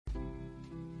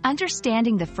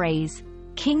Understanding the phrase,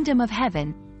 Kingdom of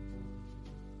Heaven.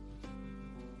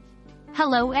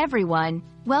 Hello everyone,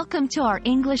 welcome to our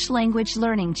English language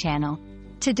learning channel.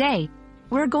 Today,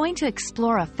 we're going to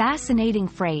explore a fascinating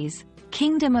phrase,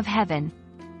 Kingdom of Heaven.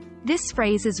 This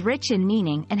phrase is rich in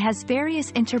meaning and has various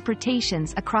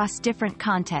interpretations across different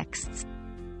contexts.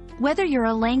 Whether you're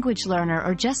a language learner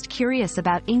or just curious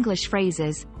about English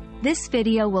phrases, this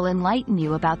video will enlighten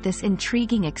you about this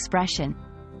intriguing expression.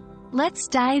 Let's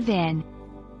dive in.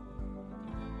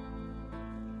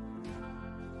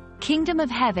 Kingdom of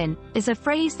Heaven is a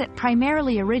phrase that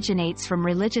primarily originates from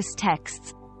religious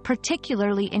texts,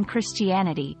 particularly in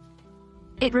Christianity.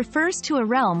 It refers to a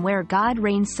realm where God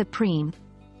reigns supreme,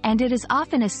 and it is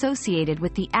often associated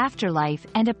with the afterlife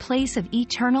and a place of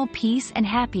eternal peace and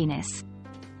happiness.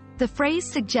 The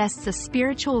phrase suggests a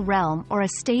spiritual realm or a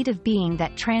state of being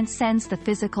that transcends the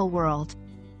physical world.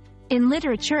 In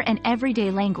literature and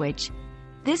everyday language,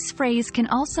 this phrase can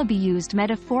also be used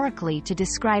metaphorically to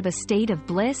describe a state of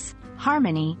bliss,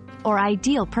 harmony, or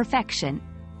ideal perfection.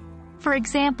 For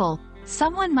example,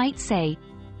 someone might say,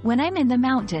 "When I'm in the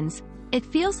mountains, it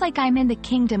feels like I'm in the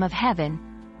kingdom of heaven,"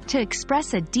 to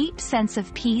express a deep sense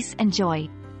of peace and joy.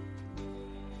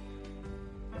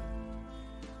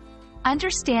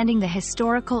 Understanding the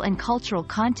historical and cultural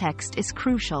context is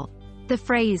crucial. The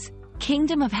phrase,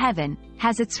 Kingdom of Heaven,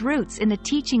 has its roots in the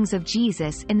teachings of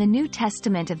Jesus in the New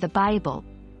Testament of the Bible,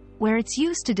 where it's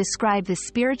used to describe the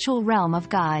spiritual realm of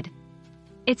God.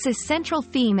 It's a central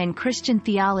theme in Christian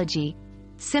theology,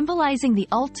 symbolizing the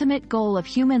ultimate goal of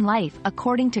human life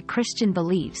according to Christian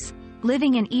beliefs,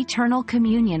 living in eternal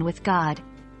communion with God.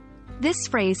 This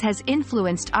phrase has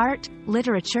influenced art,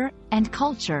 literature, and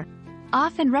culture,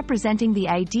 often representing the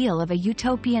ideal of a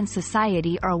utopian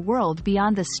society or a world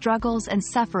beyond the struggles and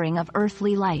suffering of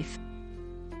earthly life.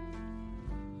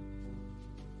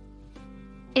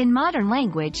 In modern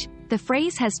language, the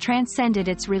phrase has transcended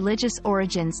its religious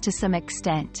origins to some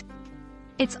extent.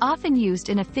 It's often used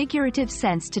in a figurative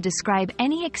sense to describe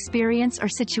any experience or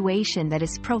situation that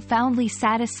is profoundly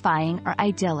satisfying or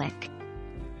idyllic.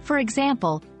 For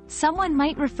example, someone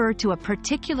might refer to a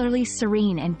particularly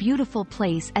serene and beautiful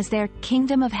place as their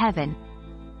kingdom of heaven.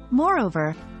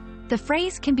 Moreover, the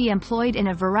phrase can be employed in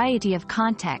a variety of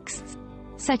contexts,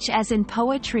 such as in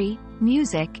poetry,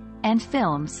 music, and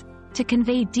films, to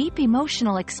convey deep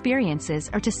emotional experiences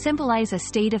or to symbolize a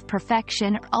state of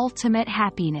perfection or ultimate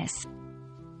happiness.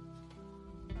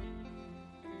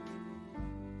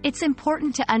 It's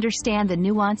important to understand the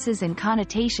nuances and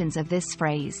connotations of this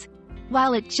phrase.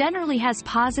 While it generally has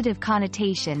positive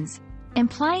connotations,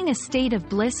 implying a state of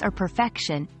bliss or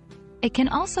perfection, it can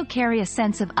also carry a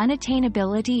sense of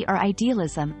unattainability or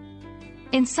idealism.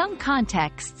 In some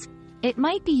contexts, it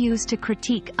might be used to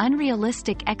critique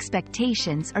unrealistic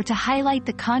expectations or to highlight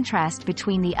the contrast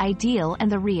between the ideal and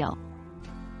the real.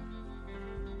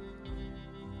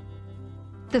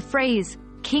 The phrase,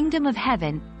 Kingdom of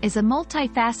Heaven, is a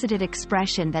multifaceted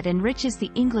expression that enriches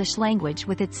the English language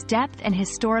with its depth and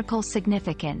historical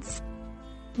significance.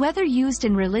 Whether used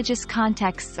in religious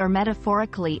contexts or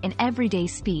metaphorically in everyday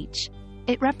speech,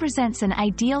 it represents an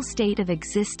ideal state of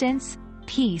existence,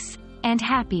 peace, and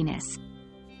happiness.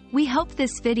 We hope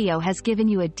this video has given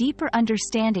you a deeper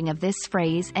understanding of this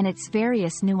phrase and its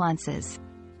various nuances.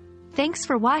 Thanks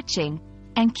for watching,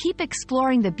 and keep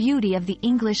exploring the beauty of the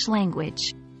English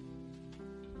language.